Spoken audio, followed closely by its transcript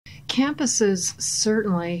Campuses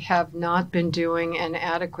certainly have not been doing an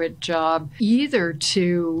adequate job either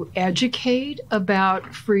to educate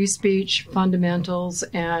about free speech fundamentals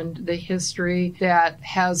and the history that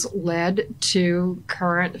has led to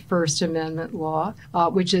current First Amendment law,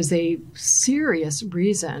 which is a serious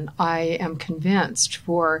reason, I am convinced,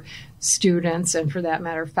 for students and, for that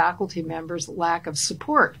matter, faculty members' lack of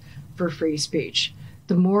support for free speech.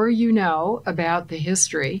 The more you know about the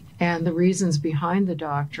history and the reasons behind the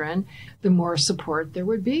doctrine, the more support there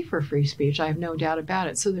would be for free speech. I have no doubt about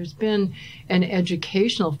it. So there's been an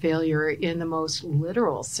educational failure in the most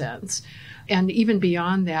literal sense. And even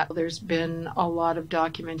beyond that, there's been a lot of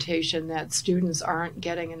documentation that students aren't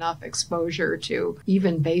getting enough exposure to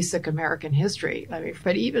even basic American history,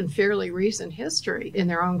 but even fairly recent history in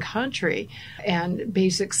their own country, and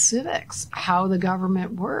basic civics, how the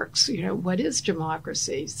government works, what is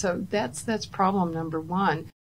democracy. So that's problem number one.